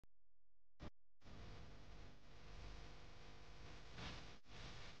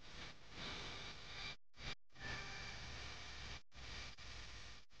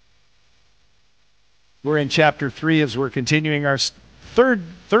We're in chapter 3 as we're continuing our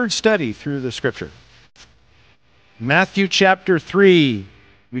third study through the Scripture. Matthew chapter 3,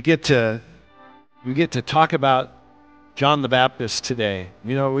 we get to talk about John the Baptist today.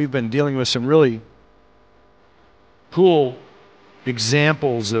 You know, we've been dealing with some really cool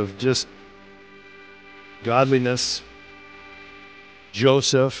examples of just godliness,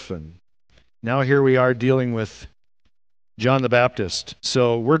 Joseph, and now here we are dealing with John the Baptist.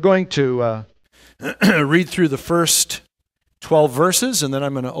 So we're going to read through the first 12 verses, and then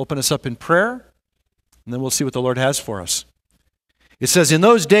I'm going to open us up in prayer, and then we'll see what the Lord has for us. It says, "In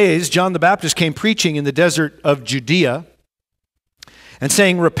those days, John the Baptist came preaching in the desert of Judea and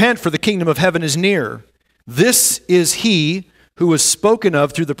saying, 'Repent, for the kingdom of heaven is near.' This is he who was spoken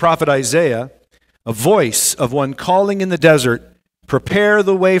of through the prophet Isaiah, a voice of one calling in the desert, 'Prepare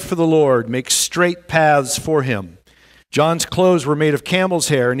the way for the Lord, make straight paths for him.' John's clothes were made of camel's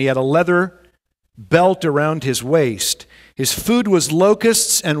hair, and he had a leather belt around his waist. His food was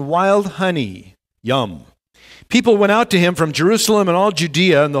locusts and wild honey." Yum. "People went out to him from Jerusalem and all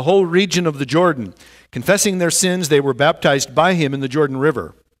Judea and the whole region of the Jordan. Confessing their sins, they were baptized by him in the Jordan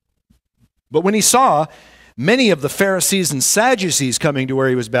River. But when he saw many of the Pharisees and Sadducees coming to where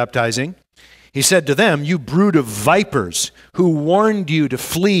he was baptizing, he said to them, 'You brood of vipers, who warned you to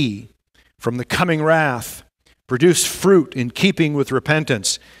flee from the coming wrath? Produce fruit in keeping with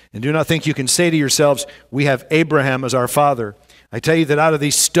repentance, and do not think you can say to yourselves, we have Abraham as our father. I tell you that out of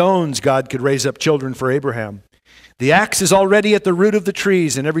these stones God could raise up children for Abraham. The axe is already at the root of the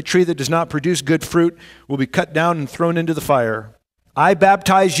trees, and every tree that does not produce good fruit will be cut down and thrown into the fire. I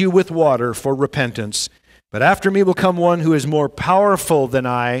baptize you with water for repentance, but after me will come one who is more powerful than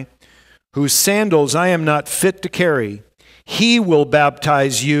I, whose sandals I am not fit to carry. He will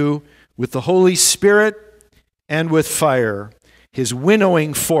baptize you with the Holy Spirit and with fire. His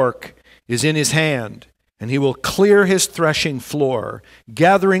winnowing fork is in his hand, and he will clear his threshing floor,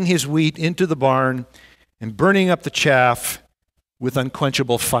 gathering his wheat into the barn and burning up the chaff with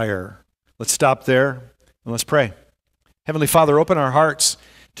unquenchable fire." Let's stop there and let's pray. Heavenly Father, open our hearts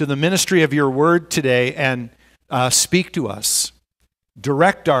to the ministry of your word today and speak to us.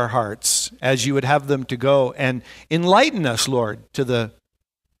 Direct our hearts as you would have them to go, and enlighten us, Lord, to the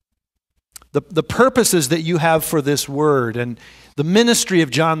purposes that you have for this word and the ministry of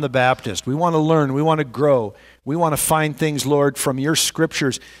John the Baptist. We want to learn. We want to grow. We want to find things, Lord, from your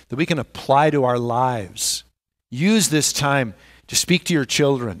scriptures that we can apply to our lives. Use this time to speak to your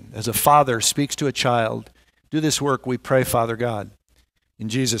children as a father speaks to a child. Do this work, we pray, Father God. In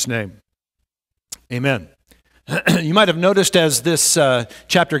Jesus' name, amen. You might have noticed as this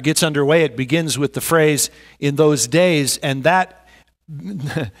chapter gets underway, it begins with the phrase, "in those days," and that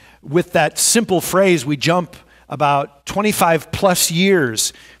with that simple phrase, we jump about 25 plus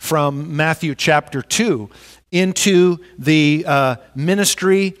years from Matthew chapter 2 into the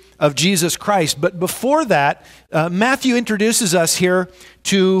ministry of Jesus Christ. But before that, Matthew introduces us here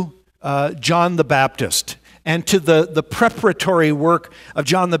to John the Baptist and to the preparatory work of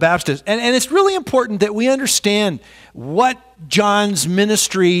John the Baptist. And it's really important that we understand what John's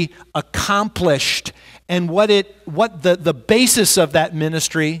ministry accomplished and what the basis of that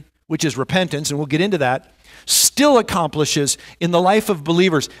ministry, which is repentance, and we'll get into that, still accomplishes in the life of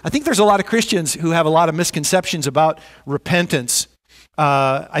believers. I think there's a lot of Christians who have a lot of misconceptions about repentance.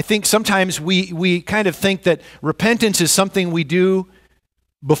 I think sometimes we kind of think that repentance is something we do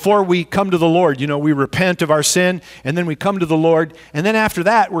before we come to the Lord. You know, we repent of our sin, and then we come to the Lord, and then after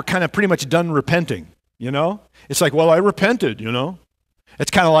that, we're kind of pretty much done repenting, you know? It's like, well, I repented, you know?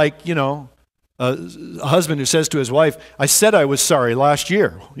 It's kind of like, you know, a husband who says to his wife, "I said I was sorry last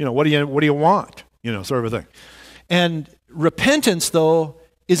year. You know, what do you want?" You know, sort of a thing. And repentance, though,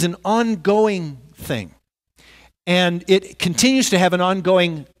 is an ongoing thing. And it continues to have an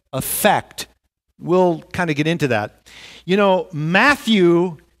ongoing effect. We'll kind of get into that. You know,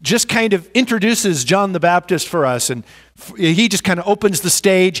 Matthew just kind of introduces John the Baptist for us, and he just kind of opens the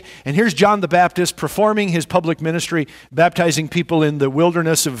stage, and here's John the Baptist performing his public ministry, baptizing people in the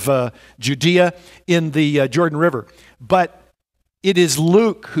wilderness of Judea in the Jordan River. But it is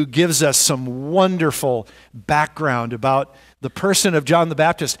Luke who gives us some wonderful background about the person of John the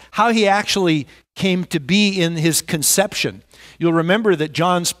Baptist, how he actually came to be in his conception. You'll remember that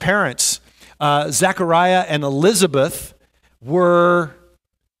John's parents, Zechariah and Elizabeth, were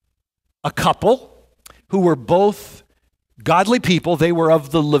a couple who were both godly people. They were of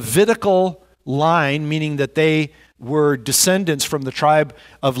the Levitical line, meaning that they were descendants from the tribe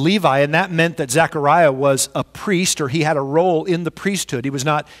of Levi, and that meant that Zechariah was a priest, or he had a role in the priesthood. He was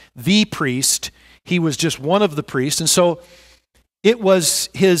not the priest. He was just one of the priests. And so it was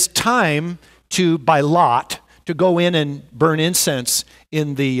his time by lot to go in and burn incense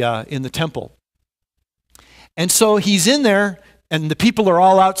in the temple. And so he's in there, and the people are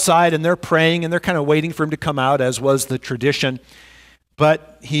all outside, and they're praying, and they're kind of waiting for him to come out, as was the tradition.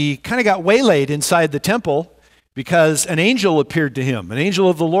 But he kind of got waylaid inside the temple because an angel appeared to him. An angel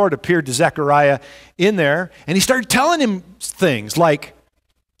of the Lord appeared to Zechariah in there, and he started telling him things like,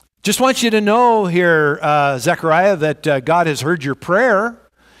 just want you to know here, Zechariah, that God has heard your prayer,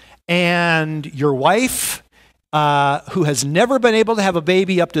 and your wife, who has never been able to have a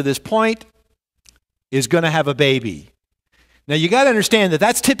baby up to this point, is going to have a baby. Now, you got to understand that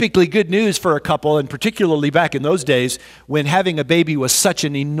that's typically good news for a couple, and particularly back in those days when having a baby was such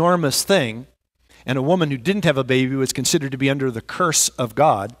an enormous thing, and a woman who didn't have a baby was considered to be under the curse of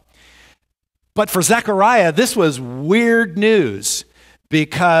God. But for Zechariah, this was weird news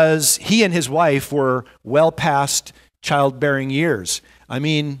because he and his wife were well past childbearing years. I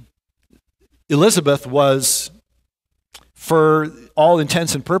mean, Elizabeth was, for all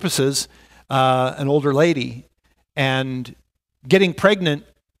intents and purposes, an older lady, and getting pregnant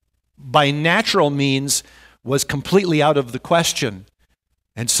by natural means was completely out of the question.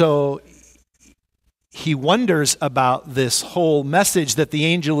 And so he wonders about this whole message that the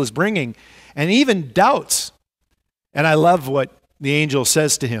angel is bringing, and even doubts. And I love what the angel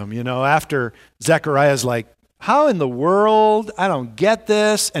says to him, after Zechariah's like, how in the world? I don't get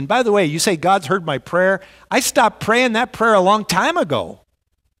this. And by the way, you say God's heard my prayer. I stopped praying that prayer a long time ago,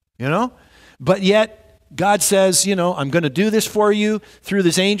 But yet, God says, I'm going to do this for you through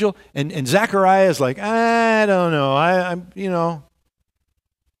this angel. And Zechariah is like, I don't know. I'm.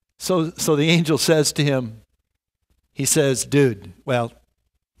 So the angel says to him, he says, dude. Well,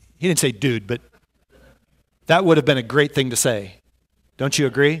 he didn't say dude, but that would have been a great thing to say. Don't you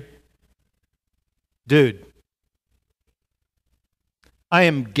agree? Dude, I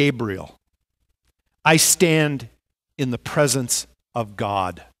am Gabriel. I stand in the presence of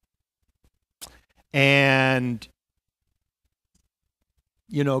God. And,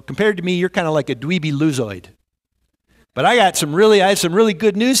 compared to me, you're kind of like a dweeby losoid. But I have some really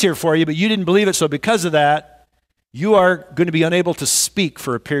good news here for you, but you didn't believe it, so because of that, you are going to be unable to speak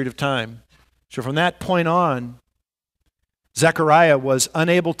for a period of time. So from that point on, Zechariah was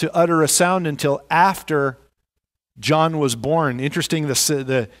unable to utter a sound until after John was born. Interesting,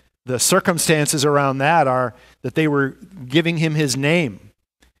 the circumstances around that are that they were giving him his name.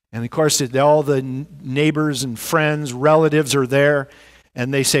 And of course, all the neighbors and friends, relatives are there,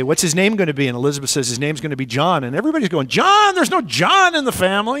 and they say, what's his name going to be? And Elizabeth says, his name's going to be John. And everybody's going, John? There's no John in the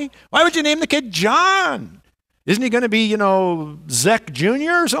family. Why would you name the kid John? Isn't he going to be, Zech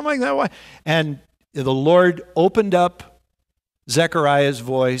Jr. or something like that? Why? And the Lord opened up Zechariah's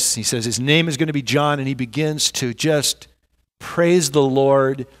voice. He says his name is going to be John, and he begins to just praise the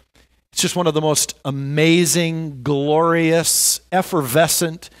Lord. It's just one of the most amazing, glorious,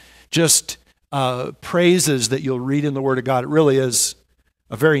 effervescent, just praises that you'll read in the Word of God. It really is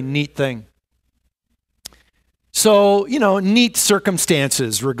a very neat thing. So, neat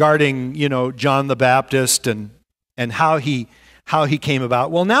circumstances regarding, John the Baptist and how he came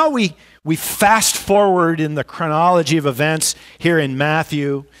about. Well, now we fast forward in the chronology of events here in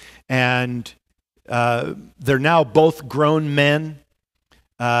Matthew, and they're now both grown men.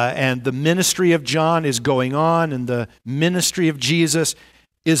 And the ministry of John is going on, and the ministry of Jesus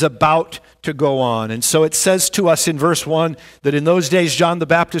is about to go on. And so it says to us in verse 1 that in those days John the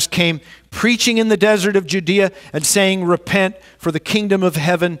Baptist came preaching in the desert of Judea and saying, repent, for the kingdom of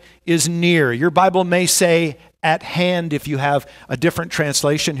heaven is near. Your Bible may say at hand if you have a different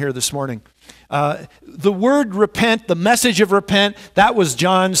translation here this morning. The word repent, the message of repent, that was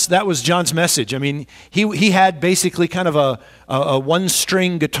John's message. I mean, he had basically kind of a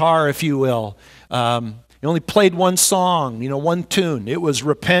one-string guitar, if you will. He only played one song, one tune. It was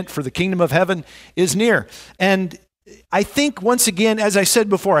repent, for the kingdom of heaven is near. And I think, once again, as I said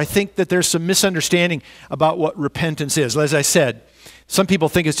before, I think that there's some misunderstanding about what repentance is. As I said, some people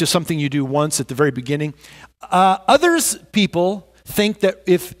think it's just something you do once at the very beginning. People think that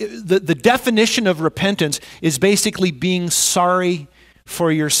if the definition of repentance is basically being sorry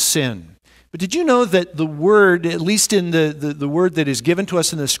for your sin. But did you know that the word, at least in the word that is given to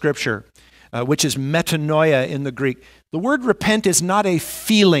us in the Scripture, which is metanoia in the Greek, the word repent is not a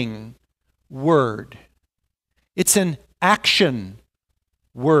feeling word. It's an action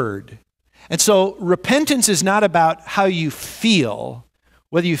word. And so repentance is not about how you feel,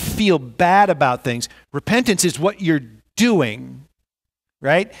 whether you feel bad about things. Repentance is what you're doing,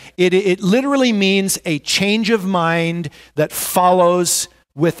 right? It literally means a change of mind that follows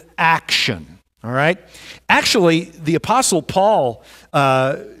with action, all right? Actually, the Apostle Paul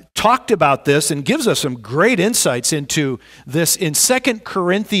talked about this and gives us some great insights into this in 2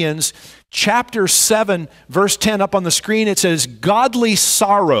 Corinthians chapter 7, verse 10. Up on the screen, it says, godly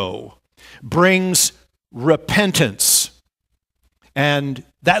sorrow brings repentance. And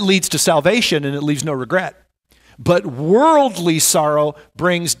that leads to salvation, and it leaves no regret. But worldly sorrow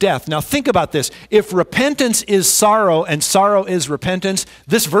brings death. Now think about this. If repentance is sorrow and sorrow is repentance,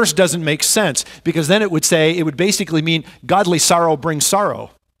 this verse doesn't make sense, because then it would basically mean godly sorrow brings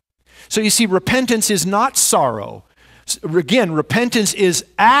sorrow. So you see, repentance is not sorrow. Again, repentance is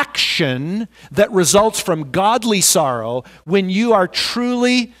action that results from godly sorrow. When you are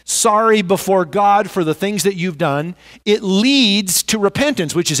truly sorry before God for the things that you've done, it leads to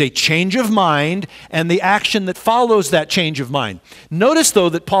repentance, which is a change of mind and the action that follows that change of mind. Notice, though,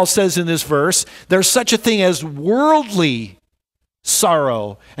 that Paul says in this verse, there's such a thing as worldly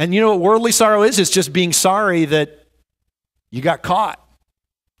sorrow. And you know what worldly sorrow is? It's just being sorry that you got caught.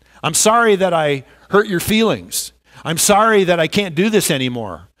 I'm sorry that I hurt your feelings. I'm sorry that I can't do this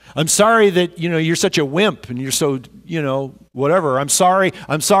anymore. I'm sorry that, you're such a wimp and you're so, whatever. I'm sorry.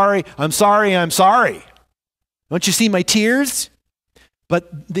 Don't you see my tears?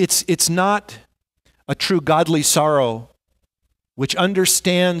 But it's not a true godly sorrow which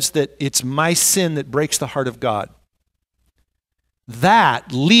understands that it's my sin that breaks the heart of God.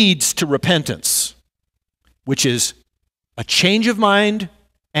 That leads to repentance, which is a change of mind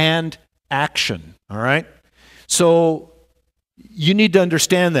and action, all right? So you need to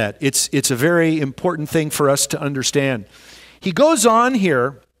understand that. It's a very important thing for us to understand. He goes on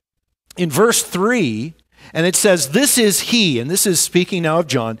here in verse 3, and it says, this is he, and this is speaking now of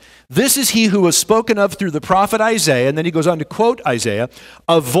John, this is he who was spoken of through the prophet Isaiah, and then he goes on to quote Isaiah,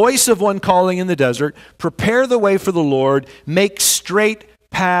 a voice of one calling in the desert, prepare the way for the Lord, make straight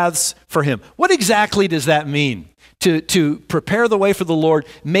paths for him. What exactly does that mean? To prepare the way for the Lord,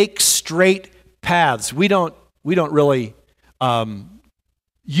 make straight paths. We don't really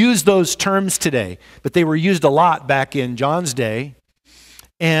use those terms today, but they were used a lot back in John's day.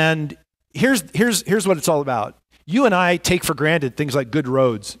 And here's what it's all about. You and I take for granted things like good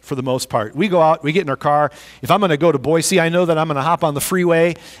roads for the most part. We go out, we get in our car. If I'm going to go to Boise, I know that I'm going to hop on the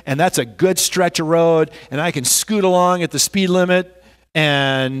freeway, and that's a good stretch of road, and I can scoot along at the speed limit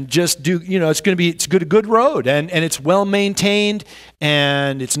and just do, it's a good road, and it's well maintained,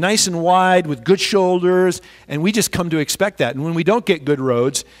 and it's nice and wide with good shoulders, and we just come to expect that. And when we don't get good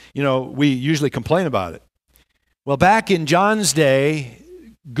roads, we usually complain about it. Well, back in John's day,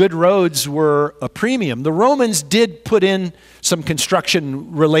 good roads were a premium. The Romans did put in some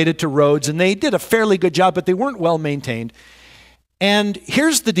construction related to roads, and they did a fairly good job, but they weren't well maintained. And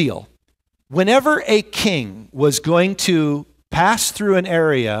here's the deal. Whenever a king was going to pass through an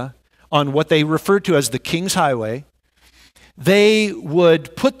area on what they referred to as the King's Highway, they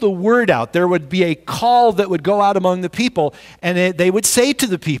would put the word out. There would be a call that would go out among the people, and they would say to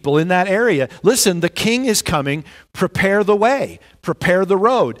the people in that area, listen, the king is coming, prepare the way, prepare the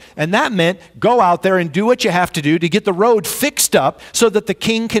road. And that meant go out there and do what you have to do to get the road fixed up so that the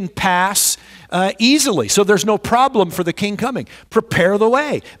king can pass easily, so there's no problem for the king coming. Prepare the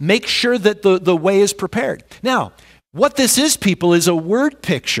way. Make sure that the way is prepared. Now, what this is, people, is a word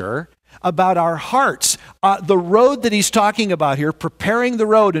picture about our hearts. The road that he's talking about here, preparing the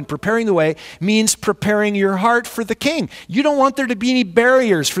road and preparing the way, means preparing your heart for the king. You don't want there to be any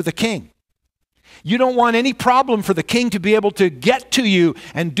barriers for the king. You don't want any problem for the king to be able to get to you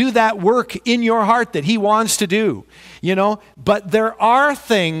and do that work in your heart that he wants to do. But there are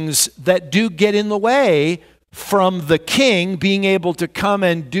things that do get in the way from the king being able to come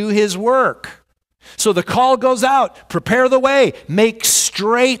and do his work. So the call goes out, prepare the way, make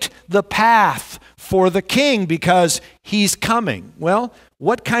straight the path for the king because he's coming. Well,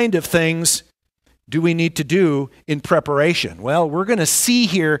 what kind of things do we need to do in preparation? Well, we're going to see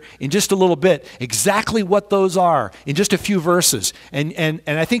here in just a little bit exactly what those are in just a few verses. And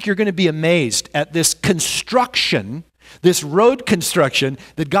I think you're going to be amazed at this construction, this road construction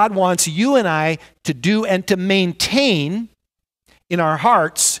that God wants you and I to do and to maintain in our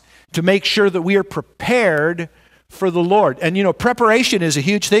hearts to make sure that we are prepared for the Lord. And preparation is a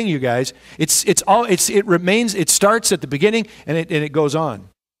huge thing, you guys. It starts at the beginning and it goes on.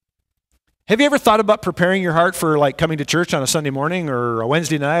 Have you ever thought about preparing your heart for like coming to church on a Sunday morning or a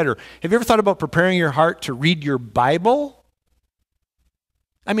Wednesday night? Or have you ever thought about preparing your heart to read your Bible?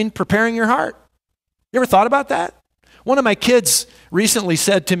 I mean, preparing your heart. You ever thought about that? One of my kids recently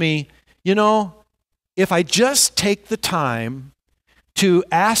said to me, if I just take the time to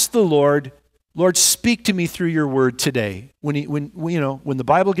ask the Lord, speak to me through your word today. When the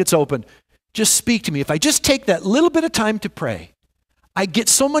Bible gets open, just speak to me. If I just take that little bit of time to pray, I get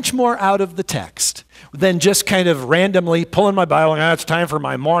so much more out of the text than just kind of randomly pulling my Bible and it's time for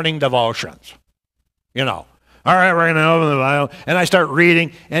my morning devotions. You know, all right, we're going to open the Bible, and I start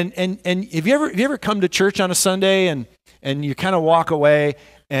reading. And have you ever come to church on a Sunday and you kind of walk away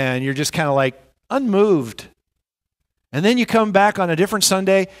and you're just kind of like unmoved? And then you come back on a different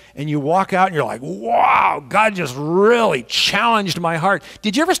Sunday and you walk out and you're like, wow, God just really challenged my heart.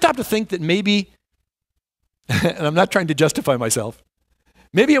 Did you ever stop to think that maybe, and I'm not trying to justify myself,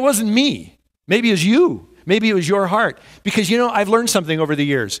 maybe it wasn't me. Maybe it was you. Maybe it was your heart. Because, you know, I've learned something over the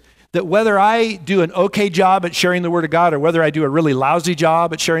years, that whether I do an okay job at sharing the Word of God or whether I do a really lousy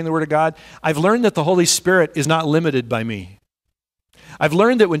job at sharing the Word of God, I've learned that the Holy Spirit is not limited by me. I've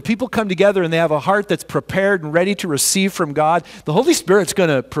learned that when people come together and they have a heart that's prepared and ready to receive from God, the Holy Spirit's going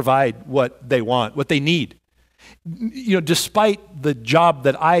to provide what they want, what they need. You know, despite the job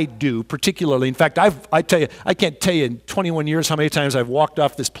that I do, particularly, in fact, I can't tell you in 21 years how many times I've walked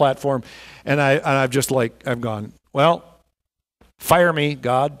off this platform and I've just like, I've gone, well, fire me,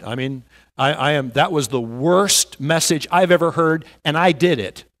 God. I mean, that was the worst message I've ever heard, and I did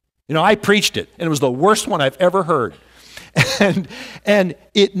it. You know, I preached it, and it was the worst one I've ever heard. And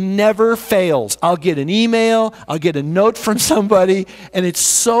it never fails. I'll get an email, I'll get a note from somebody, and it's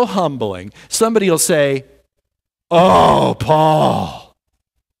so humbling. Somebody will say, oh, Paul,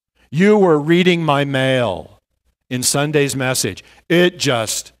 you were reading my mail in Sunday's message. It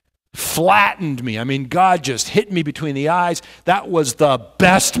just flattened me. I mean, God just hit me between the eyes. That was the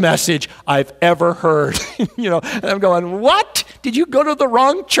best message I've ever heard. You know, and I'm going, what? Did you go to the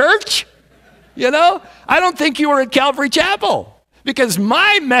wrong church? You know, I don't think you were at Calvary Chapel because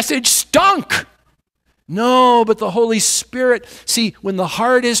my message stunk. No, but the Holy Spirit, see, when the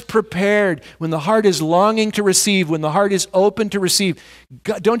heart is prepared, when the heart is longing to receive, when the heart is open to receive,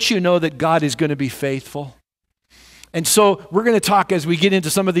 God, don't you know that God is going to be faithful? And so we're going to talk as we get into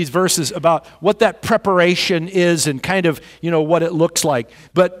some of these verses about what that preparation is and kind of, you know, what it looks like.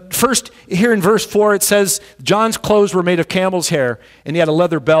 But first, here in verse 4, it says, John's clothes were made of camel's hair, and he had a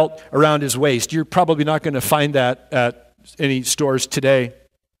leather belt around his waist. You're probably not going to find that at any stores today.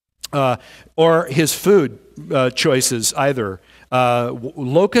 Or his food choices either.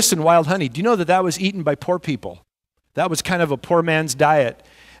 Locusts and wild honey. Do you know that that was eaten by poor people? That was kind of a poor man's diet.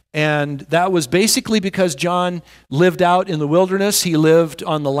 And that was basically because John lived out in the wilderness. He lived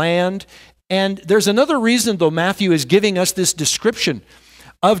on the land. And there's another reason, though, Matthew is giving us this description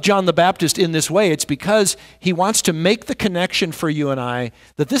of John the Baptist in this way. It's because he wants to make the connection for you and I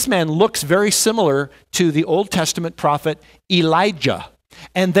that this man looks very similar to the Old Testament prophet Elijah.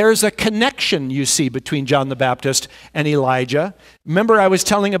 And there's a connection, you see, between John the Baptist and Elijah. Remember I was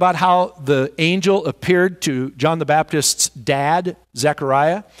telling about how the angel appeared to John the Baptist's dad,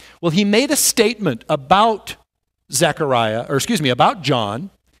 Zechariah? Well, he made a statement about about John,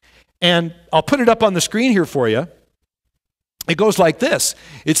 and I'll put it up on the screen here for you. It goes like this.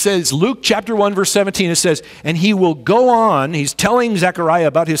 It says, Luke chapter 1, verse 17, it says, and he will go on, he's telling Zechariah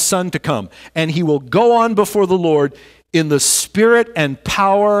about his son to come, and he will go on before the Lord in the spirit and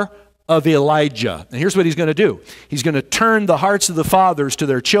power of Elijah. And here's what he's going to do. He's going to turn the hearts of the fathers to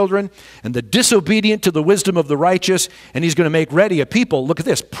their children and the disobedient to the wisdom of the righteous, and he's going to make ready a people, look at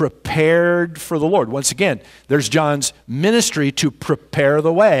this, prepared for the Lord. Once again, there's John's ministry to prepare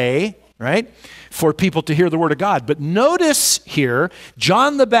the way, right, for people to hear the word of God. But notice here,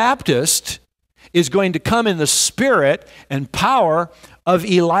 John the Baptist is going to come in the spirit and power of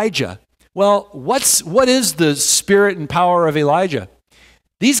Elijah. Well, what is the spirit and power of Elijah?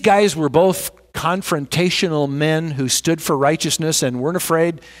 These guys were both confrontational men who stood for righteousness and weren't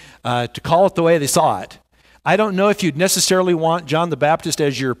afraid to call it the way they saw it. I don't know if you'd necessarily want John the Baptist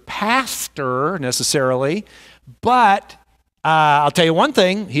as your pastor necessarily, but I'll tell you one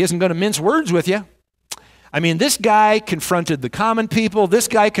thing, he isn't going to mince words with you. I mean, this guy confronted the common people. This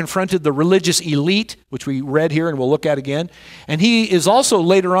guy confronted the religious elite, which we read here and we'll look at again. And he is also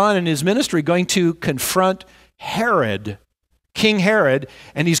later on in his ministry going to confront Herod, King Herod,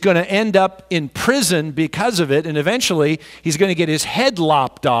 and he's going to end up in prison because of it. And eventually he's going to get his head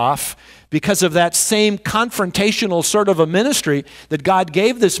lopped off because of that same confrontational sort of a ministry that God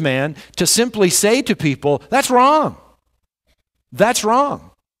gave this man to simply say to people, that's wrong. That's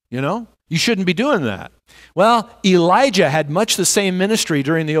wrong. You know, you shouldn't be doing that. Well, Elijah had much the same ministry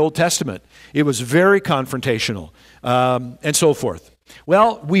during the Old Testament. It was very confrontational and so forth.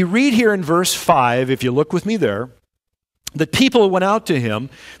 Well, we read here in verse 5, if you look with me there, that people went out to him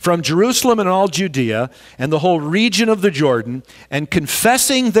from Jerusalem and all Judea and the whole region of the Jordan, and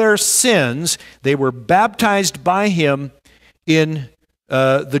confessing their sins, they were baptized by him in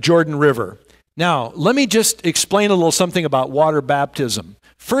the Jordan River. Now, let me just explain a little something about water baptism.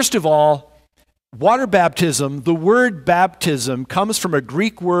 First of all, water baptism, the word baptism comes from a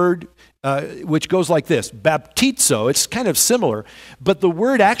Greek word which goes like this, baptizo. It's kind of similar, but the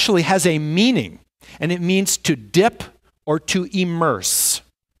word actually has a meaning, and it means to dip or to immerse.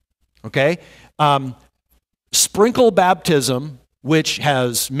 Okay? Sprinkle baptism, which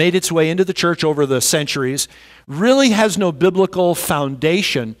has made its way into the church over the centuries, really has no biblical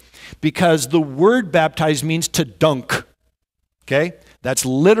foundation because the word baptize means to dunk. Okay? That's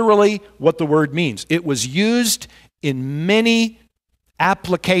literally what the word means. It was used in many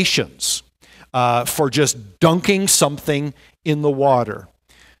applications for just dunking something in the water.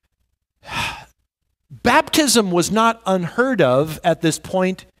 Baptism was not unheard of at this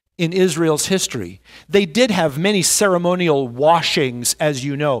point in Israel's history. They did have many ceremonial washings, as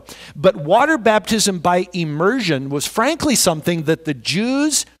you know, but water baptism by immersion was frankly something that the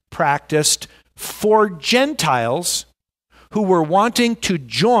Jews practiced for Gentiles who were wanting to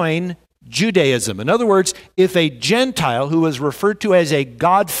join Judaism. In other words, if a Gentile who was referred to as a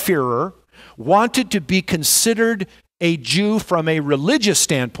God-fearer wanted to be considered a Jew from a religious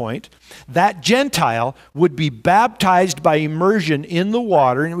standpoint, that Gentile would be baptized by immersion in the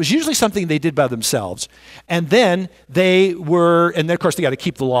water, and it was usually something they did by themselves. And then of course they got to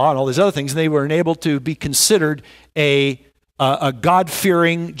keep the law and all these other things, and they were enabled to be considered a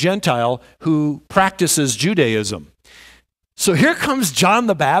God-fearing Gentile who practices Judaism. So here comes John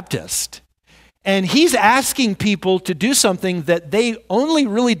the Baptist, and he's asking people to do something that they only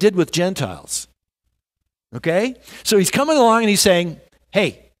really did with Gentiles. Okay? So he's coming along and he's saying,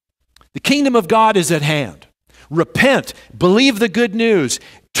 hey, the kingdom of God is at hand. Repent, believe the good news,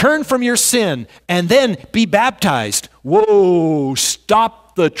 turn from your sin, and then be baptized. Whoa,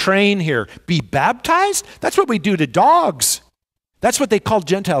 stop the train here. Be baptized? That's what we do to dogs. That's what they called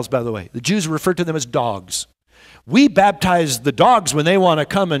Gentiles, by the way. The Jews referred to them as dogs. We baptize the dogs when they want to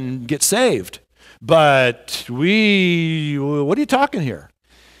come and get saved. But what are you talking here?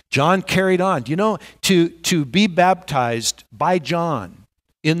 John carried on. You know, to be baptized by John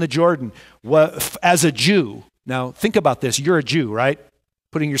in the Jordan as a Jew. Now, think about this. You're a Jew, right?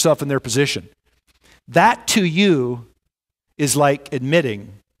 Putting yourself in their position. That to you is like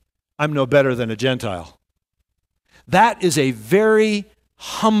admitting, I'm no better than a Gentile. That is a very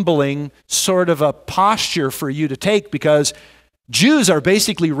humbling sort of a posture for you to take, because Jews are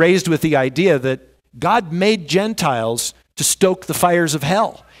basically raised with the idea that God made Gentiles to stoke the fires of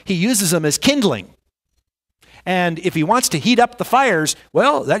hell. He uses them as kindling. And if he wants to heat up the fires,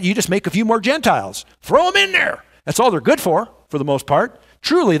 well, you just make a few more Gentiles. Throw them in there. That's all they're good for the most part.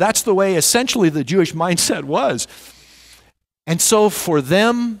 Truly, that's the way essentially the Jewish mindset was. And so for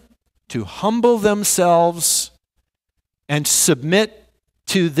them to humble themselves and submit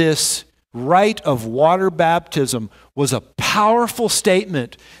to this rite of water baptism was a powerful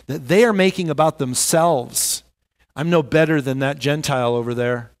statement that they are making about themselves. I'm no better than that Gentile over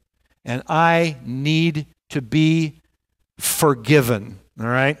there, and I need to be forgiven, all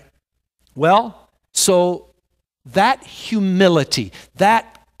right? Well, so that humility,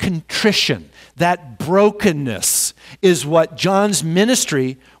 that contrition, that brokenness is what John's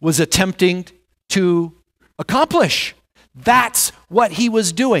ministry was attempting to accomplish. That's what he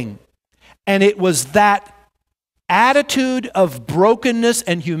was doing. And it was that attitude of brokenness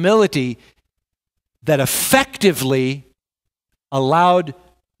and humility that effectively allowed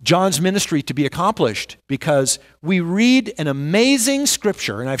John's ministry to be accomplished, because we read an amazing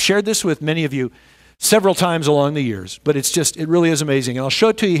scripture, and I've shared this with many of you several times along the years, but it really is amazing. And I'll show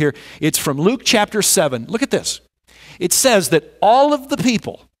it to you here. It's from Luke chapter 7. Look at this. It says that all of the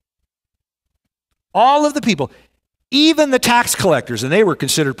people, even the tax collectors, and they were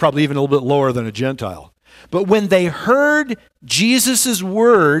considered probably even a little bit lower than a Gentile, but when they heard Jesus'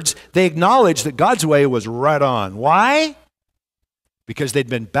 words, they acknowledged that God's way was right on. Why? Because they'd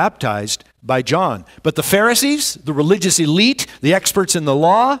been baptized by John. But the Pharisees, the religious elite, the experts in the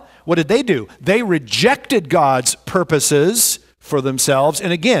law, what did they do? They rejected God's purposes for themselves.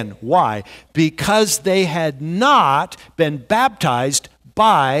 And again, why? Because they had not been baptized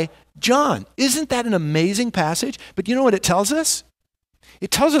by John. Isn't that an amazing passage? But you know what it tells us?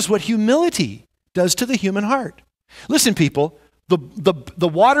 It tells us what humility does to the human heart. Listen, people, the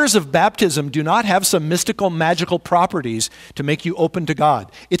waters of baptism do not have some mystical, magical properties to make you open to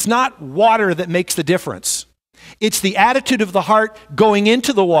God. It's not water that makes the difference. It's the attitude of the heart going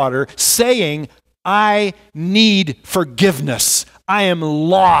into the water saying, I need forgiveness. I am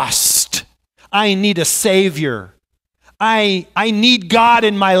lost. I need a Savior. I need God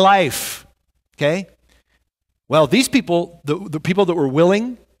in my life. Okay? Well, these people, the people that were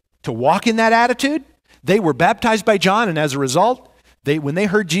willing to walk in that attitude. They were baptized by John, and as a result, when they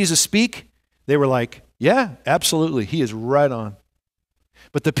heard Jesus speak, they were like, yeah, absolutely, he is right on.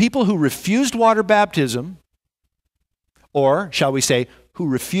 But the people who refused water baptism, or shall we say, who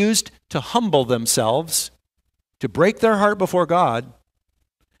refused to humble themselves, to break their heart before God,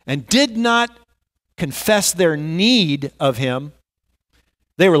 and did not confess their need of him,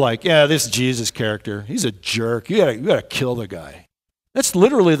 they were like, yeah, this Jesus character, he's a jerk. You gotta kill the guy. That's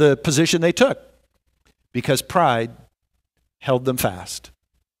literally the position they took, because pride held them fast.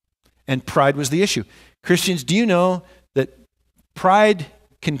 And pride was the issue. Christians, do you know that pride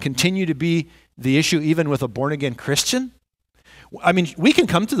can continue to be the issue even with a born-again Christian? I mean, we can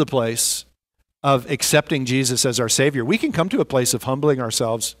come to the place of accepting Jesus as our Savior. We can come to a place of humbling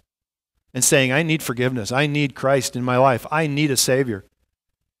ourselves and saying, I need forgiveness. I need Christ in my life. I need a Savior.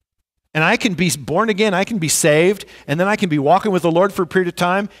 And I can be born again. I can be saved. And then I can be walking with the Lord for a period of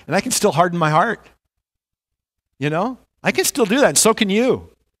time. And I can still harden my heart. You know? I can still do that. And so can you.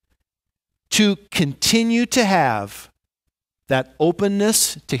 To continue to have that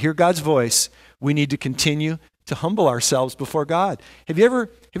openness to hear God's voice, we need to continue to humble ourselves before God. Have you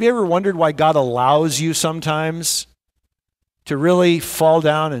ever wondered why God allows you sometimes to really fall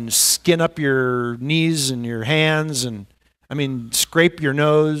down and skin up your knees and your hands and, scrape your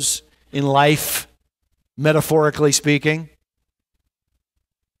nose in life, metaphorically speaking?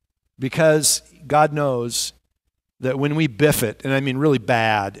 Because God knows that when we biff it, and I mean really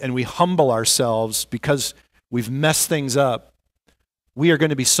bad, and we humble ourselves because we've messed things up, we are going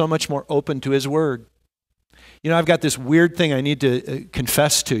to be so much more open to his word. You know, I've got this weird thing I need to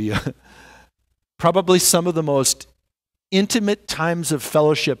confess to you. Probably some of the most intimate times of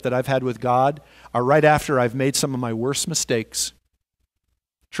fellowship that I've had with God are right after I've made some of my worst mistakes.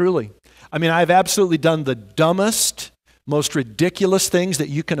 Truly. I've absolutely done the dumbest, most ridiculous things that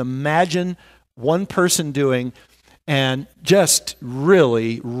you can imagine one person doing, and just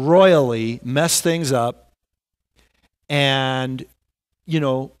really royally mess things up, and,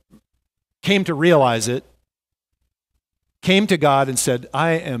 came to realize it, came to God and said,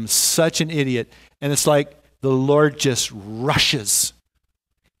 I am such an idiot. And it's like the Lord just rushes.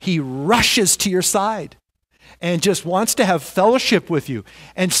 He rushes to your side and just wants to have fellowship with you.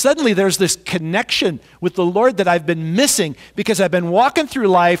 And suddenly there's this connection with the Lord that I've been missing because I've been walking through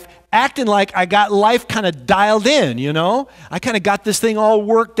life acting like I got life kind of dialed in, I kind of got this thing all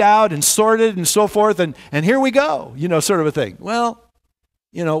worked out and sorted and so forth, and here we go, sort of a thing. Well,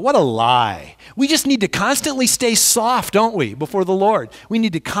 what a lie. We just need to constantly stay soft, don't we, before the Lord? We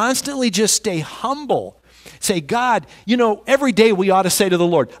need to constantly just stay humble. Say, God, every day we ought to say to the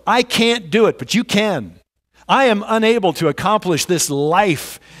Lord, I can't do it, but you can. I am unable to accomplish this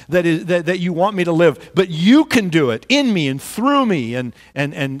life that you want me to live, but you can do it in me and through me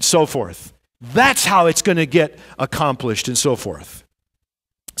and so forth. That's how it's going to get accomplished and so forth.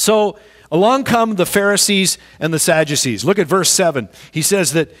 So along come the Pharisees and the Sadducees. Look at verse 7. He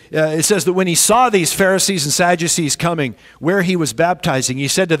says that it says that when he saw these Pharisees and Sadducees coming where he was baptizing, he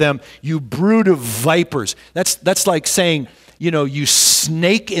said to them, you brood of vipers. That's like saying, you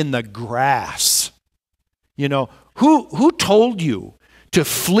snake in the grass. Who told you to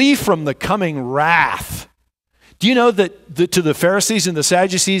flee from the coming wrath? Do you know that to the Pharisees and the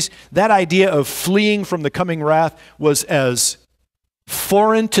Sadducees, that idea of fleeing from the coming wrath was as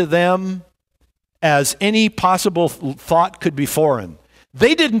foreign to them as any possible thought could be foreign?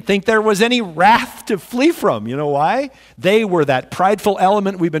 They didn't think there was any wrath to flee from. You know why? They were that prideful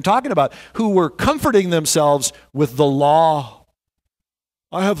element we've been talking about, who were comforting themselves with the law.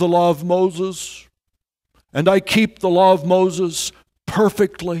 I have the law of Moses, and I keep the law of Moses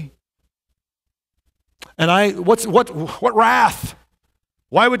perfectly. And what wrath?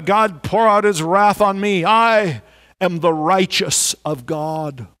 Why would God pour out his wrath on me? I am the righteous of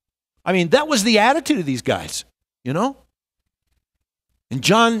God. That was the attitude of these guys, And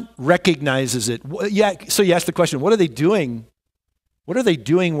John recognizes it. Yeah, so you ask the question, what are they doing? What are they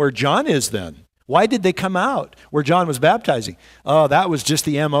doing where John is then? Why did they come out where John was baptizing? Oh, that was just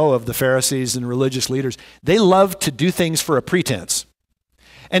the MO of the Pharisees and religious leaders. They loved to do things for a pretense.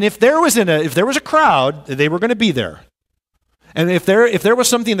 And if there was a crowd, they were going to be there. And if there was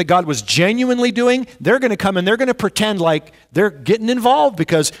something that God was genuinely doing, they're going to come and they're going to pretend like they're getting involved,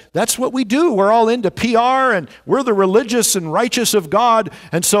 because that's what we do. We're all into PR, and we're the religious and righteous of God.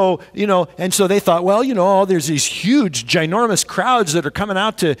 And so, they thought, well, there's these huge, ginormous crowds that are coming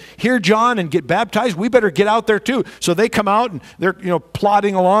out to hear John and get baptized. We better get out there too. So they come out and they're,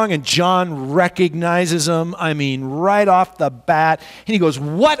 plodding along, and John recognizes them. Right off the bat. And he goes,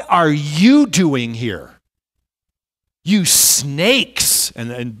 what are you doing here? You snakes.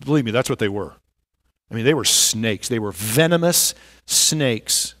 snakes. And believe me, that's what they were. I mean, they were snakes. They were venomous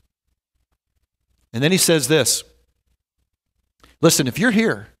snakes. And then he says this. Listen, if you're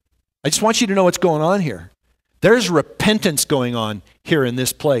here, I just want you to know what's going on here. There's repentance going on here in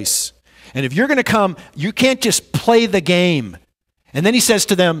this place. And if you're going to come, you can't just play the game. And then he says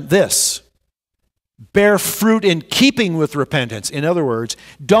to them this, bear fruit in keeping with repentance. In other words,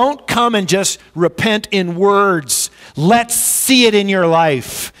 don't come and just repent in words. Let's see it in your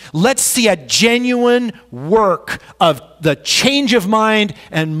life. Let's see a genuine work of the change of mind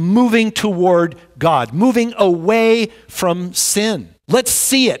and moving toward God, moving away from sin. Let's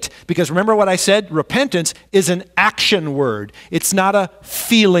see it. Because remember what I said? Repentance is an action word. It's not a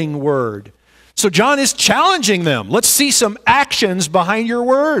feeling word. So John is challenging them. Let's see some actions behind your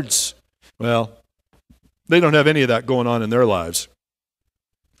words. Well, they don't have any of that going on in their lives.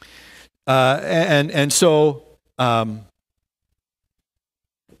 So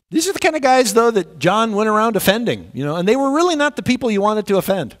these are the kind of guys, though, that John went around offending, and they were really not the people you wanted to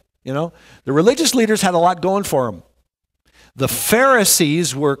offend, The religious leaders had a lot going for them. The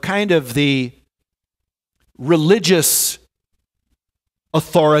Pharisees were kind of the religious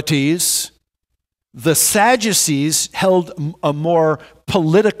authorities. The Sadducees held a more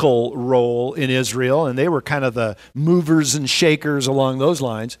political role in Israel, and they were kind of the movers and shakers along those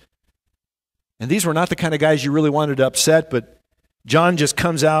lines. And these were not the kind of guys you really wanted to upset, but John just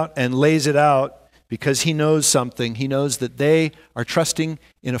comes out and lays it out because he knows something. He knows that they are trusting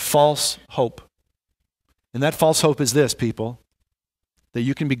in a false hope. And that false hope is this, people, that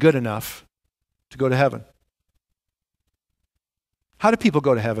you can be good enough to go to heaven. How do people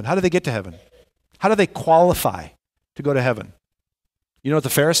go to heaven? How do they get to heaven? How do they qualify to go to heaven? You know what the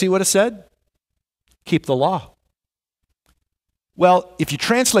Pharisee would have said? Keep the law. Well, if you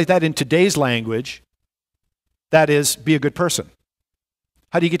translate that in today's language, that is, be a good person.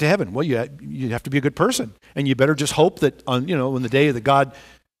 How do you get to heaven? Well, you have to be a good person. And you better just hope that on the day that God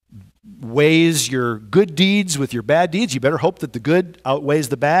weighs your good deeds with your bad deeds, you better hope that the good outweighs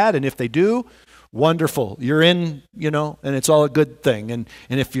the bad. And if they do, wonderful. You're in, and it's all a good thing. And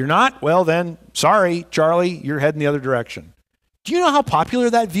if you're not, well then, sorry, Charlie, you're heading the other direction. Do you know how popular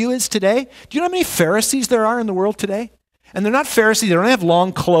that view is today? Do you know how many Pharisees there are in the world today? And they're not Pharisees. They don't have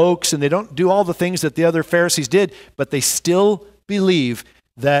long cloaks, and they don't do all the things that the other Pharisees did, but they still believe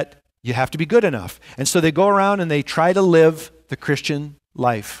that you have to be good enough. And so they go around and they try to live the Christian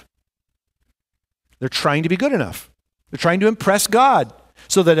life. They're trying to be good enough. They're trying to impress God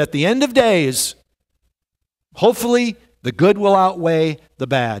so that at the end of days, hopefully the good will outweigh the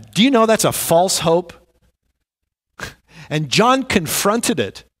bad. Do you know that's a false hope? And John confronted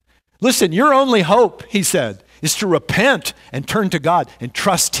it. Listen, your only hope, he said, is to repent and turn to God and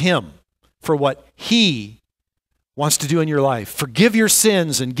trust Him for what He wants to do in your life. Forgive your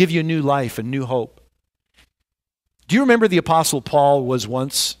sins and give you new life and new hope. Do you remember the Apostle Paul was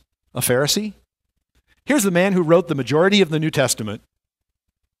once a Pharisee? Here's the man who wrote the majority of the New Testament.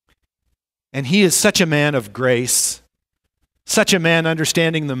 And he is such a man of grace, such a man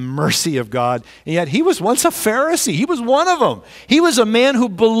understanding the mercy of God. And yet he was once a Pharisee. He was one of them. He was a man who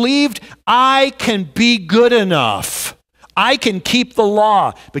believed, I can be good enough. I can keep the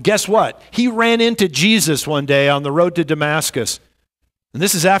law. But guess what? He ran into Jesus one day on the road to Damascus. And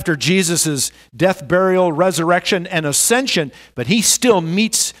this is after Jesus' death, burial, resurrection, and ascension. But he still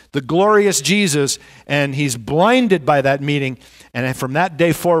meets the glorious Jesus, and he's blinded by that meeting. And from that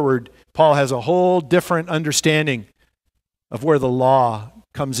day forward, Paul has a whole different understanding of where the law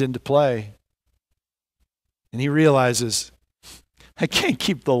comes into play. And he realizes, I can't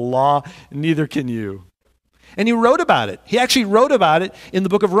keep the law, and neither can you. And he wrote about it. He actually wrote about it in the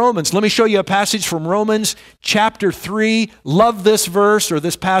book of Romans. Let me show you a passage from Romans chapter 3. Love this verse or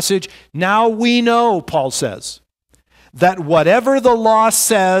this passage. Now we know, Paul says, that whatever the law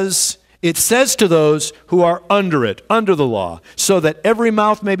says, it says to those who are under it, under the law, so that every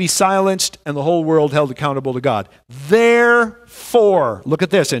mouth may be silenced and the whole world held accountable to God. Therefore, look at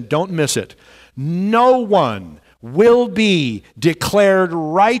this and don't miss it. No one will be declared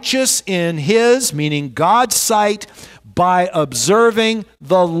righteous in his, meaning God's sight, by observing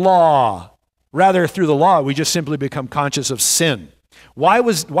the law. Rather, through the law, we just simply become conscious of sin. Why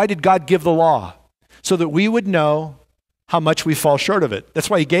did God give the law? So that we would know how much we fall short of it.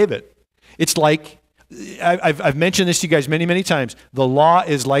 That's why He gave it. It's like, I've mentioned this to you guys many, many times. The law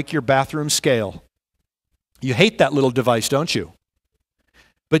is like your bathroom scale. You hate that little device, don't you?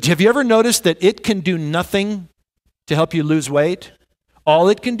 But have you ever noticed that it can do nothing to help you lose weight? All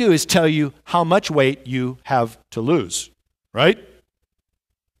it can do is tell you how much weight you have to lose, right?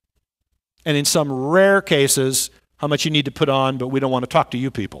 And in some rare cases, how much you need to put on, but we don't want to talk to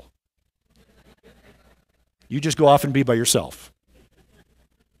you people. You just go off and be by yourself.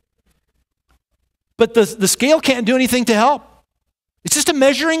 But the scale can't do anything to help. It's just a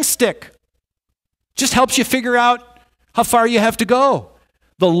measuring stick. It just helps you figure out how far you have to go.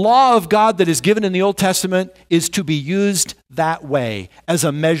 The law of God that is given in the Old Testament is to be used that way, as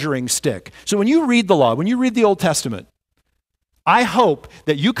a measuring stick. So when you read the law, when you read the Old Testament, I hope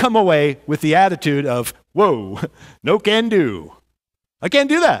that you come away with the attitude of, whoa, no can do. I can't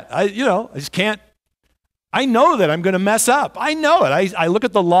do that. I just can't. I know that I'm going to mess up. I know it. I look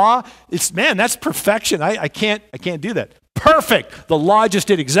at the law. That's perfection. I can't do that. Perfect. The law just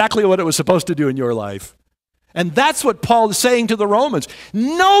did exactly what it was supposed to do in your life. And that's what Paul is saying to the Romans.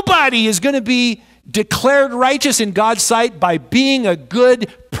 Nobody is going to be declared righteous in God's sight by being a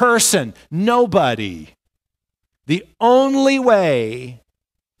good person. Nobody. The only way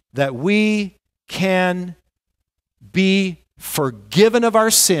that we can be forgiven of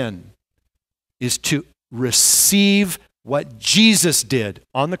our sin is to receive what Jesus did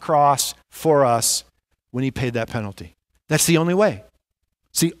on the cross for us when he paid that penalty. That's the only way.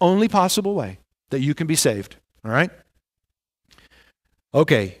 It's the only possible way that you can be saved. All right?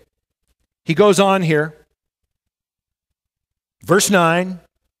 Okay. He goes on here. Verse 9.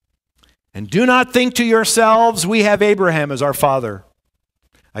 And do not think to yourselves, we have Abraham as our father.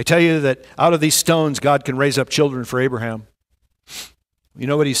 I tell you that out of these stones, God can raise up children for Abraham. You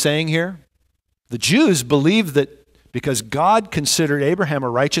know what he's saying here? The Jews believed that because God considered Abraham a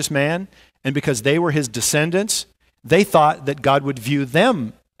righteous man, and because they were his descendants, they thought that God would view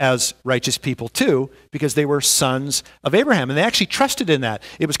them as righteous people too, because they were sons of Abraham. And they actually trusted in that.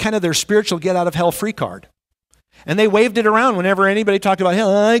 It was kind of their spiritual get-out-of-hell-free card. And they waved it around whenever anybody talked about, hey,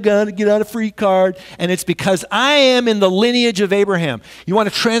 I got to get out a free card. And it's because I am in the lineage of Abraham. You want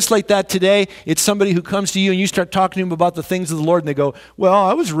to translate that today? It's somebody who comes to you and you start talking to them about the things of the Lord and they go, well,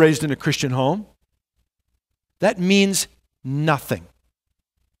 I was raised in a Christian home. That means nothing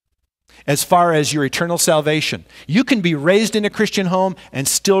as far as your eternal salvation. You can be raised in a Christian home and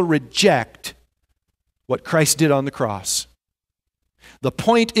still reject what Christ did on the cross. The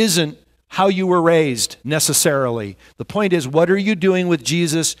point isn't how you were raised necessarily. The point is, what are you doing with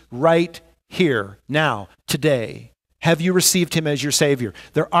Jesus right here, now, today? Have you received him as your Savior?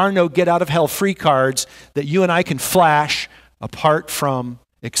 There are no get-out-of-hell free cards that you and I can flash apart from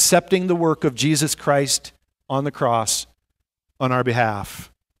accepting the work of Jesus Christ on the cross on our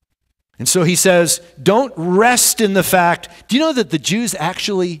behalf. And so he says, don't rest in the fact. Do you know that the Jews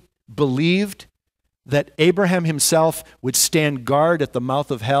actually believed that Abraham himself would stand guard at the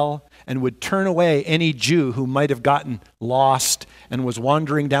mouth of hell and would turn away any Jew who might have gotten lost and was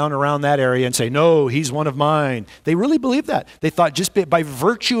wandering down around that area and say, no, he's one of mine. They really believed that. They thought just by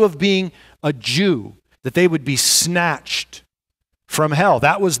virtue of being a Jew that they would be snatched from hell.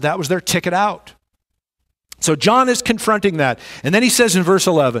 That was their ticket out. So John is confronting that. And then he says in verse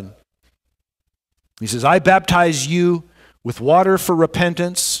 11, he says, I baptize you with water for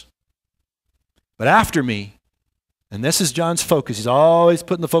repentance, but after me, and this is John's focus. He's always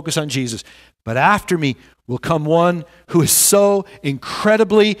putting the focus on Jesus. But after me will come one who is so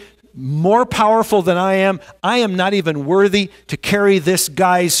incredibly more powerful than I am. I am not even worthy to carry this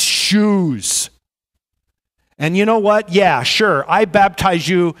guy's shoes. And you know what? Yeah, sure. I baptize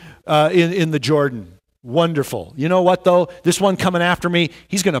you in the Jordan. Wonderful. You know what, though? This one coming after me,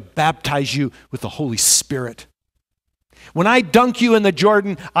 he's going to baptize you with the Holy Spirit. When I dunk you in the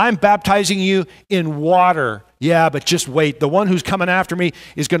Jordan, I'm baptizing you in water. Yeah, but just wait. The one who's coming after me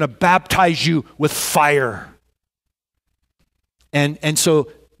is going to baptize you with fire. And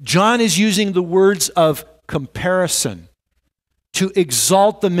so John is using the words of comparison to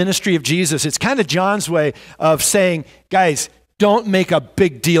exalt the ministry of Jesus. It's kind of John's way of saying, guys, don't make a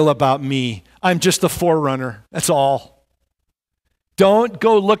big deal about me. I'm just the forerunner. That's all. Don't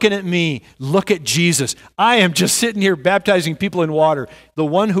go looking at me. Look at Jesus. I am just sitting here baptizing people in water. The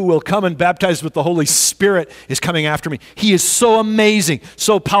one who will come and baptize with the Holy Spirit is coming after me. He is so amazing,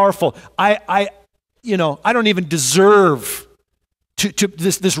 so powerful. I don't even deserve to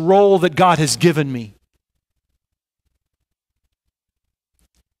this role that God has given me.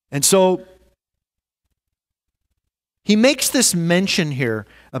 And so he makes this mention here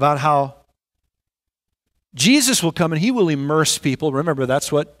about how Jesus will come and he will immerse people. Remember, that's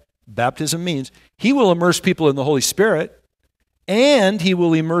what baptism means. He will immerse people in the Holy Spirit, and he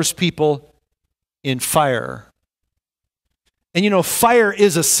will immerse people in fire. And fire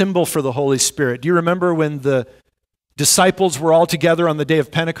is a symbol for the Holy Spirit. Do you remember when the disciples were all together on the day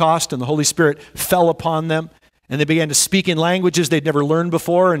of Pentecost and the Holy Spirit fell upon them? and they began to speak in languages they'd never learned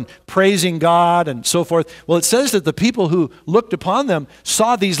before and praising God and so forth. Well, it says that the people who looked upon them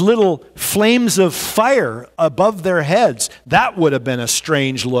saw these little flames of fire above their heads. That would have been a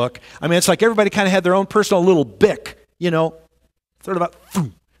strange look. I mean, it's like everybody kind of had their own personal little bick,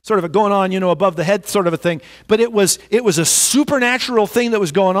 sort of a going on, above the head sort of a thing. But it was a supernatural thing that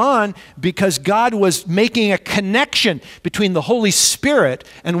was going on because God was making a connection between the Holy Spirit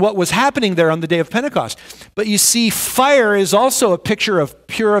and what was happening there on the day of Pentecost. But you see, fire is also a picture of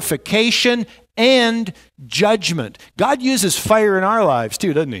purification and judgment. God uses fire in our lives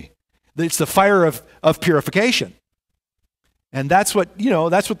too, doesn't he? It's the fire of purification. And that's what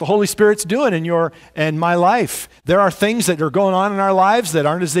the Holy Spirit's doing in your and my life. There are things that are going on in our lives that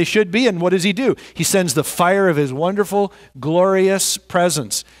aren't as they should be, and what does he do? He sends the fire of his wonderful, glorious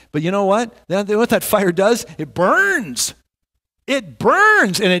presence. But you know what? What that fire does? It burns. It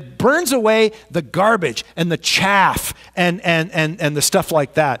burns, and it burns away the garbage and the chaff and the stuff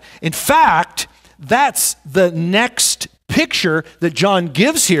like that. In fact, that's the next picture that John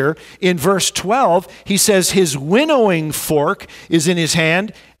gives here in verse 12. He says his winnowing fork is in his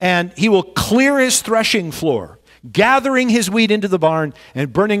hand, and he will clear his threshing floor, gathering his wheat into the barn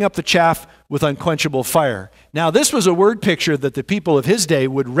and burning up the chaff with unquenchable fire. Now, this was a word picture that the people of his day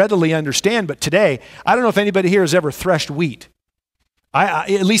would readily understand, but today, I don't know if anybody here has ever threshed wheat.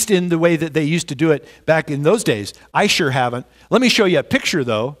 At least in the way that they used to do it back in those days. I sure haven't. Let me show you a picture,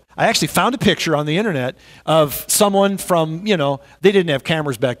 though. I actually found a picture on the internet of someone from, they didn't have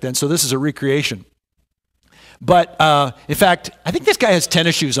cameras back then, so this is a recreation. But in fact, I think this guy has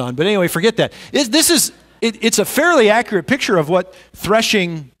tennis shoes on, but anyway, forget that. It's a fairly accurate picture of what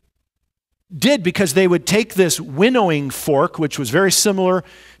threshing did, because they would take this winnowing fork, which was very similar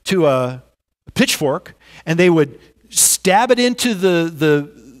to a pitchfork, and they would stab it into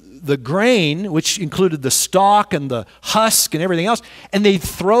the grain, which included the stalk and the husk and everything else, and they'd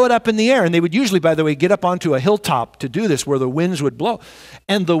throw it up in the air. And they would usually, by the way, get up onto a hilltop to do this where the winds would blow.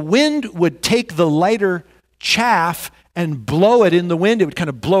 And the wind would take the lighter chaff and blow it in the wind. It would kind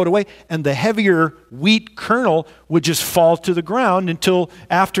of blow it away, and the heavier wheat kernel would just fall to the ground until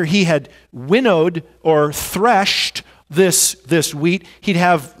after he had winnowed or threshed this wheat, he'd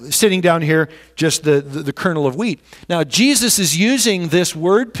have sitting down here just the kernel of wheat. Now, Jesus is using this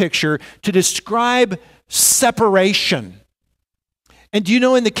word picture to describe separation. And do you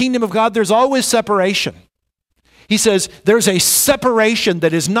know in the kingdom of God, there's always separation. He says there's a separation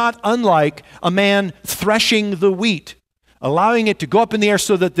that is not unlike a man threshing the wheat, allowing it to go up in the air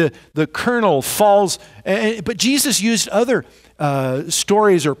so that the kernel falls. But Jesus used other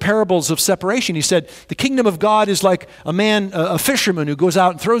stories or parables of separation. He said, the kingdom of God is like a man, a fisherman who goes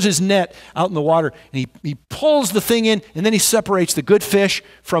out and throws his net out in the water, and he pulls the thing in, and then he separates the good fish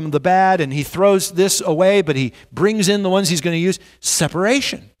from the bad, and he throws this away, but he brings in the ones he's going to use.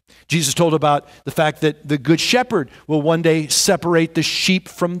 Separation. Jesus told about the fact that the good shepherd will one day separate the sheep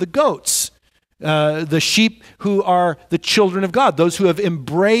from the goats. The sheep who are the children of God, those who have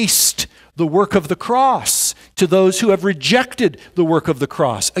embraced the work of the cross, to those who have rejected the work of the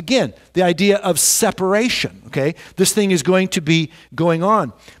cross. Again, the idea of separation, okay? This thing is going to be going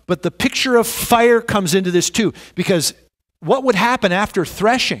on. But the picture of fire comes into this too, because what would happen after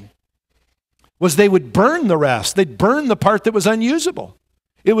threshing was they would burn the rest. They'd burn the part that was unusable.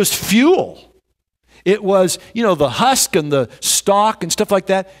 It was fuel. It was, the husk and the stalk and stuff like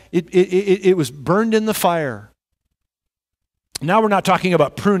that. It was burned in the fire. Now we're not talking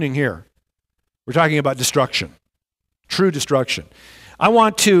about pruning here. We're talking about destruction, true destruction. I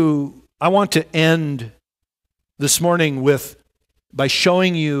want to end this morning by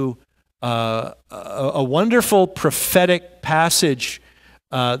showing you a wonderful prophetic passage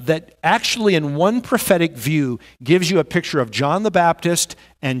that actually in one prophetic view gives you a picture of John the Baptist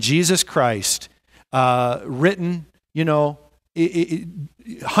and Jesus Christ, written,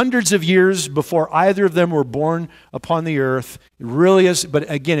 hundreds of years before either of them were born upon the earth. It really is, but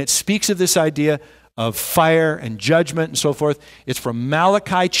again, it speaks of this idea of fire and judgment and so forth. It's from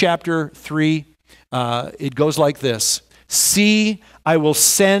Malachi chapter 3. It goes like this. See, I will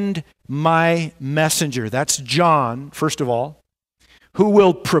send my messenger. That's John, first of all, who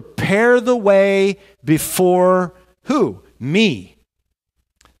will prepare the way before who? Me.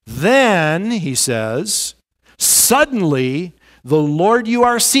 Then, he says, suddenly the Lord you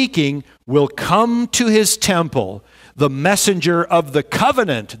are seeking will come to his temple, the messenger of the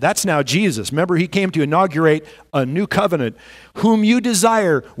covenant. That's now Jesus. Remember, he came to inaugurate a new covenant. Whom you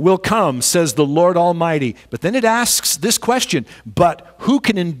desire will come, says the Lord Almighty. But then it asks this question, but who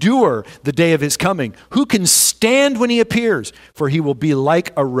can endure the day of his coming? Who can stand when he appears? For he will be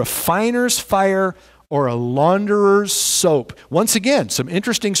like a refiner's fire or a launderer's soap. Once again, some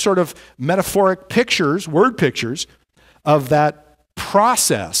interesting sort of metaphoric pictures, word pictures, of that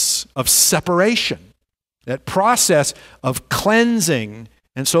process of separation, that process of cleansing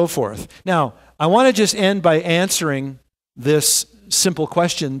and so forth. Now, I want to just end by answering this simple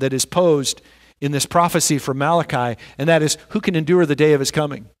question that is posed in this prophecy from Malachi, and that is, who can endure the day of his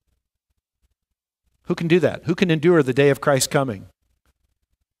coming? Who can do that? Who can endure the day of Christ's coming?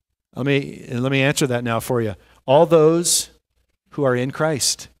 Let me answer that now for you. All those who are in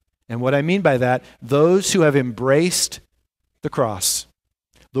Christ. And what I mean by that, those who have embraced the cross,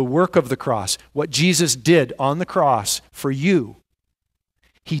 the work of the cross, what Jesus did on the cross for you.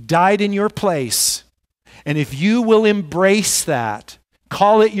 He died in your place. And if you will embrace that,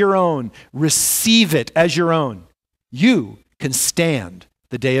 call it your own, receive it as your own, you can stand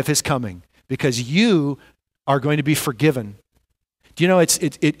the day of his coming because you are going to be forgiven. Do you know,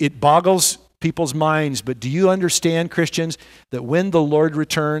 it boggles people's minds, but do you understand, Christians, that when the Lord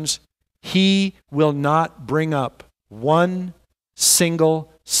returns, he will not bring up one single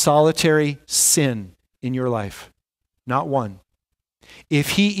solitary sin in your life? Not one.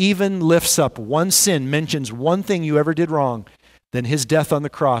 If he even lifts up one sin, mentions one thing you ever did wrong, then his death on the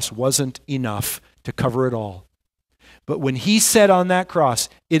cross wasn't enough to cover it all. But when he said on that cross,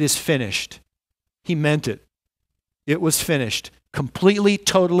 it is finished, he meant it. It was finished. Completely,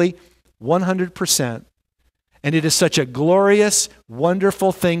 totally, 100%. And it is such a glorious,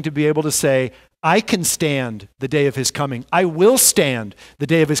 wonderful thing to be able to say, I can stand the day of his coming. I will stand the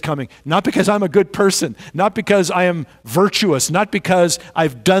day of his coming. Not because I'm a good person, not because I am virtuous, not because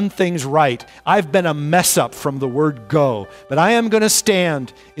I've done things right. I've been a mess up from the word go. But I am going to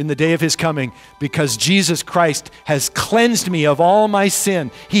stand in the day of his coming because Jesus Christ has cleansed me of all my sin.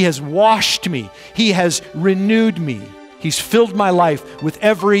 He has washed me. He has renewed me. He's filled my life with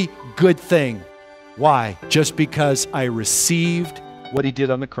every good thing. Why? Just because I received what he did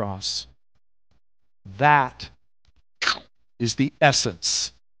on the cross. That is the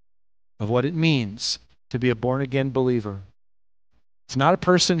essence of what it means to be a born-again believer. It's not a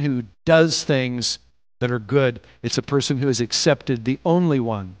person who does things that are good. It's a person who has accepted the only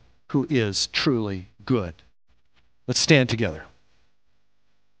one who is truly good. Let's stand together.